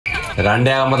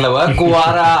रांडिया का मतलब है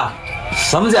कुआरा,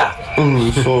 समझा?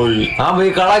 सॉरी। हाँ भाई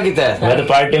काला कितना है? मैं तो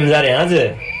पार्टी में जा रहे हैं आज।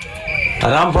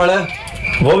 आराम पड़े,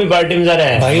 वो भी पार्टी में जा रहे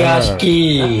हैं भाई आज की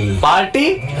पार्टी।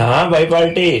 हाँ भाई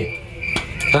पार्टी।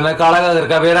 तो मैं काला का घर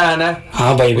का बेरा है ना?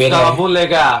 हाँ भाई बेरा उसका है। बाबू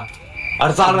लेके आ,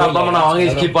 हर साल हम मनावांगे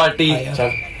इसकी पार्टी। चल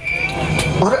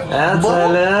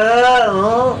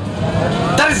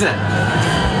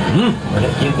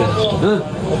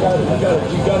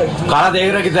काला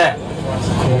देख रहा कितना है?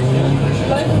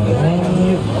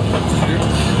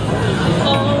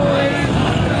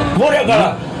 वो रे काला।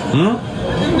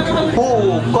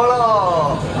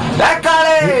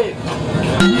 काले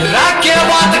राख के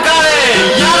बात काले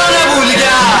यारों ने भूल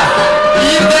गया।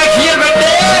 ये देखिए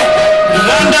बेटे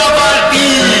रंडा पार्टी,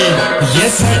 ये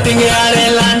सेटिंग यारे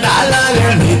लांडा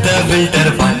लागे नीता फिल्टर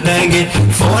पाटेंगे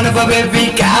फोन पर बेबी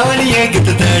कैवड़िए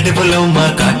कितने डिप्लोमा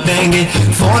काटेंगे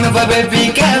फोन पर बेबी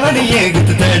कैवड़िए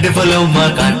कितने डिप्लोमा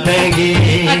काटेंगे।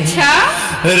 अच्छा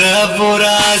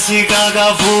पूरा शिका का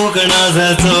फूकना से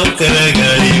चोकर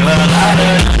गड़ी वाला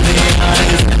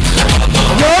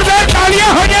जोरदार तालियां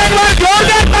हो जाए, एक बार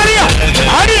जोरदार तालियां।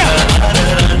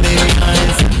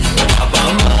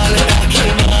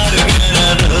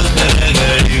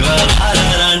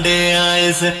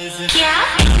 क्या?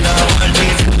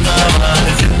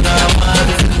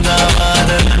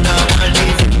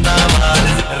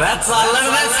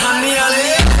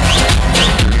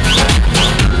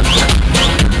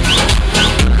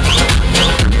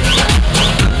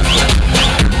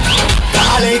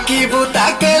 काले की बूता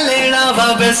के लेना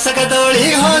बाबे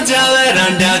सकतोड़ी हो जावे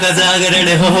रांडिया का जागरण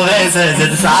हो वैसे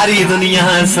जब सारी दुनिया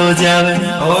सो जावे।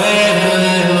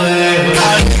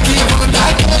 काले की बूता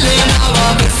के लेना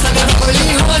बाबे सकतोड़ी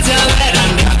हो जावे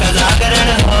रांडिया का जागरण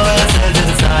हो वैसे जब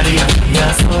सारी दुनिया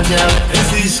सो जावे। इस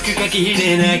इश्क के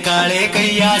कीड़े ने काले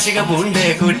कई आशिक बूंदे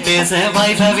कुट्टे से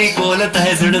भाई फवी कोल तह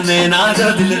जुड़ने ना जो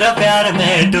दिल रा प्यार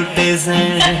में टूटे से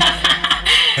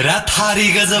राथारी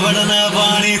गजबड़ना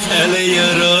पानी थैले यो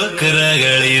रोक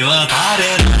रगड़ी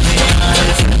मारे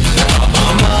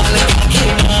माल की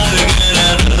मार गरा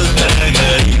रोक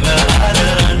रगड़ी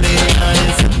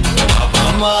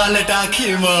माल टाखी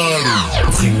मार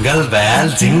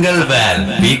जिंगल बैल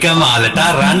बीका मालटा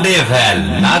रांडे फैल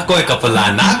ना कोई कपला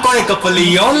ना कोई कपली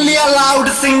ओनली अलाउड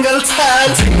सिंगल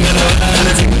थैल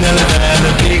जिंगल बैल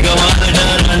बीका मालटा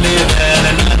रांडे फैल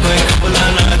ना कोई कपला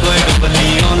ना कोई कपली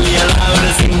ओनली अलाउड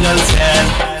सिंगल थैल।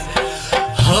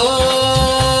 हो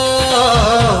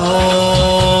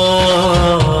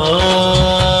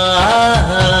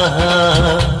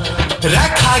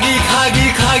खागी खागी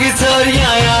खागी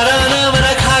चोरियां यारा ना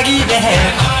मरा खागी रहे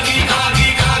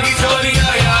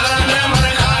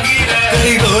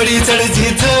कई घोड़ी चढ़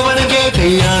जीते बन के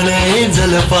कैया ने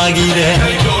जल पागी रे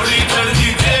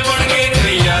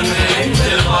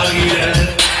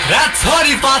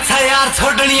छोरी पाछा यार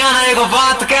छोड़निया ना एक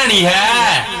बात कहनी है।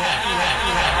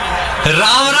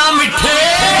 राम राम मिठे।